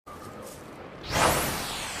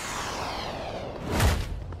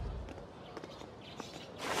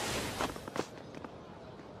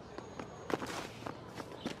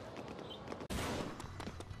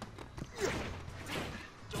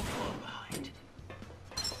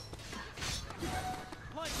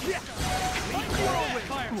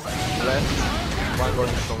left, one going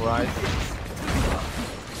from right.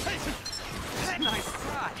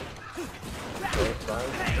 Okay, fine.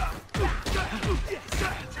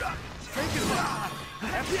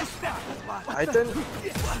 Item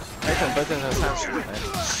better than Samson, man.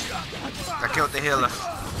 I killed the healer.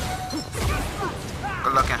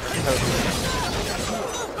 Good looking.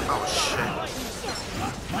 Oh shit.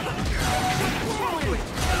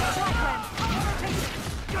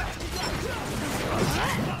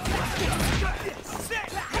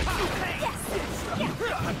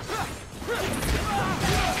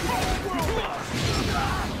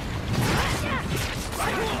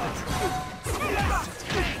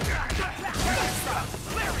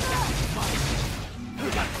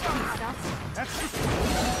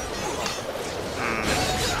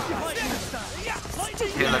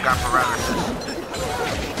 Healer got paralysis.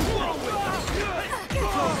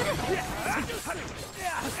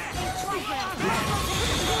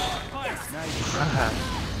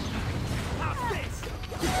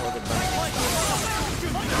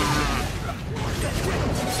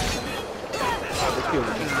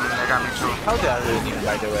 They got me too. How they are winning,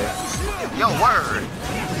 by the way? Yo, word!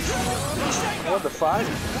 What the fuck?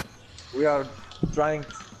 We are trying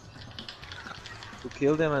to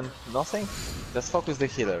kill them and nothing? Just focus the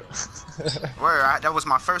healer. Word, that was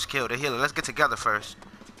my first kill, the healer. Let's get together first.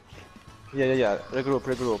 Yeah.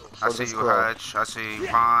 Regroup. I see you, Hutch. I see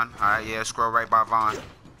Vaughn. Alright, yeah, scroll right by Vaughn.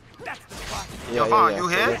 Yo, Vaughn, you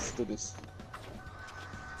here? So let's do this.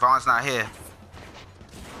 Vaughn's not here.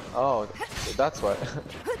 Oh, that's why.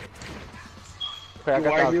 Okay, I Do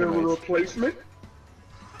got I hear a ultimate. replacement?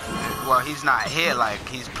 Well, he's not here, like,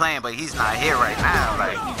 he's playing, but he's not here right now,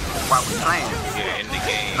 like, while we playing. Yeah, in the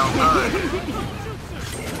game. No good.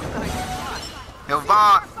 Yo,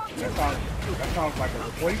 Vaughn. That sounds like a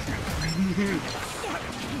replacement.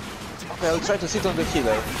 Okay, I'll try to sit on the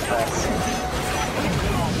healer.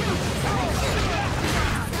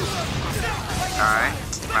 Alright.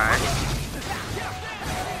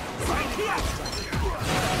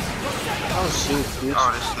 Oh shit, bitch.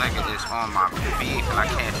 Oh, this nigga is on my beef and I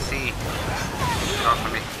can't see. Get off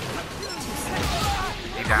of me.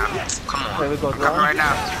 He down. Come on. Okay, we got Coming one. right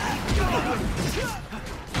now.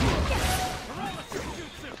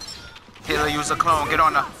 Healer, use a clone. Get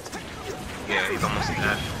on the. Yeah, he's almost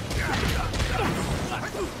dead.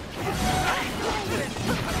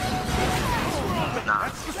 Nah.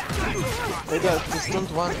 Maybe I just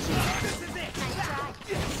don't want to.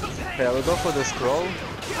 Okay, I will go for the scroll.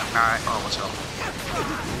 Alright. Oh, what's up?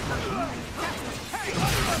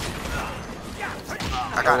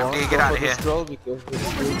 I got him, D. Get out of here. Scroll because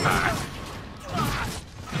it's good.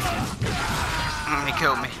 He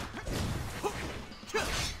killed me.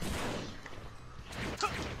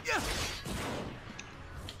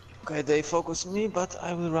 Okay, they focus me, but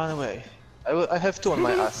I will run away. I have two on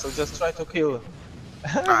my ass, so just try to kill.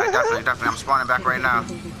 Alright, definitely. I'm spawning back right now.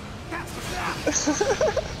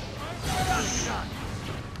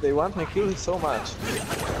 They want me to kill so much.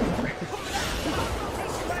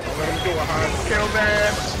 Let him do a hard kill,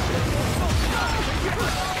 man.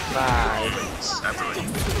 Nice. Separately.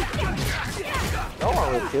 No one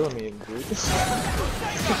will kill me, dude.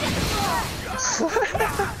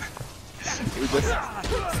 We just...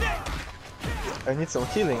 I need some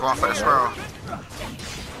healing. Go on for the scroll.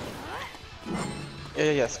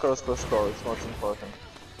 Yeah, scroll. It's most important.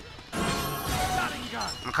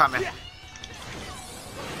 I'm coming.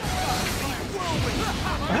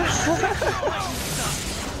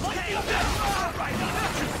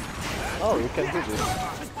 Oh, you can do this.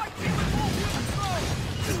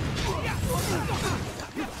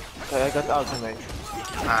 Okay, I got ultimate.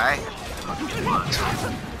 Alright.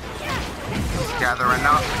 Gathering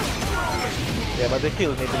up. Yeah, but they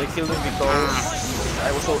killed me. They killed me because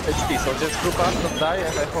I was so HP. So just group up, not die,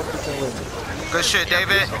 and I hope we can win. Good shit,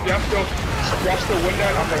 David. Y'all still win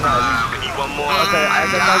that? We need one more. Okay, I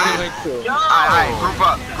got ultimate too. Alright,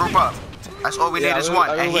 group up. That's all we need is one.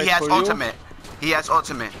 And he wait has for you. ultimate. He has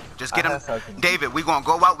ultimate. Just get I him. have ultimate. David, we gonna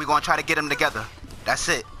go out, we gonna try to get him together. That's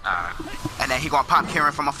it. And then he gonna pop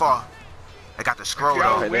Kieran from afar. I got the scroll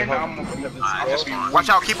Y'all though. win, I'm gonna Watch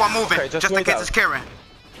out, keep on moving. Okay, just just in wait case out. it's Kieran.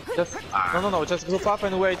 Just no. Just group up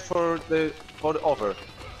and wait for the over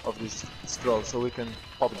of this scroll so we can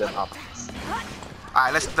pop them up.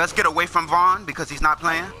 Alright, let's get away from Vaughn because he's not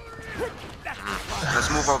playing. Let's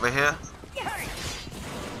move over here.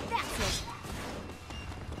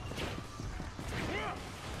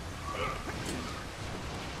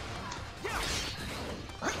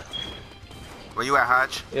 Where you at,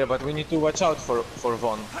 Hodge? Yeah, but we need to watch out for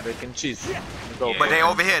Von. They can cheese. Go. But they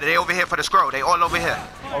over here for the scroll. They all over here.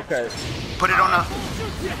 Okay. Put it on the.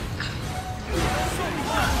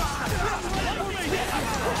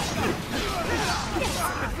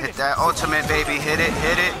 Hit that ultimate, baby. Hit it,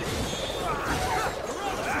 hit it.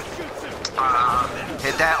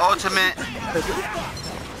 Hit that ultimate.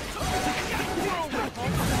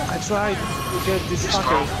 I tried to get this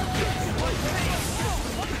fucker.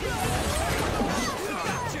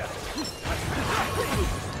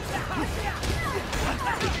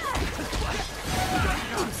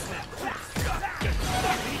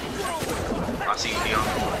 I see you, Leon.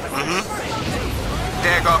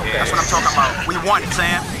 There you go. Yeah. That's what I'm talking about. We won,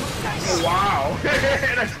 Sam. Wow.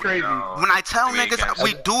 That's crazy. When I tell niggas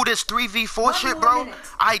we do this 3v4 shit, bro,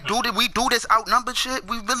 we do this outnumbered shit.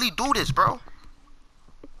 We really do this, bro.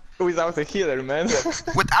 Without a healer, man.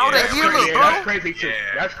 Without a healer, Yeah, bro. that's crazy too. Yeah.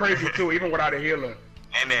 That's crazy too, even without a healer.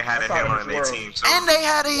 And they had a That's out healer of on this their world. team, too. And they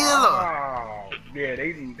had a healer. Wow. Yeah,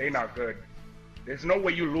 they not good. There's no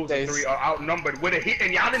way you lose a There's- 3 outnumbered with a hit,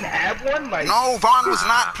 and y'all didn't have one. Like, No, Von was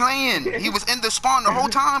not playing. He was in the spawn the whole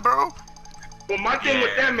time, bro. well, my thing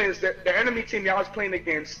with Yeah. them is that the enemy team y'all was playing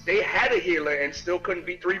against, they had a healer and still couldn't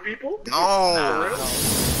beat 3 people. No. For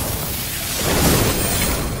real?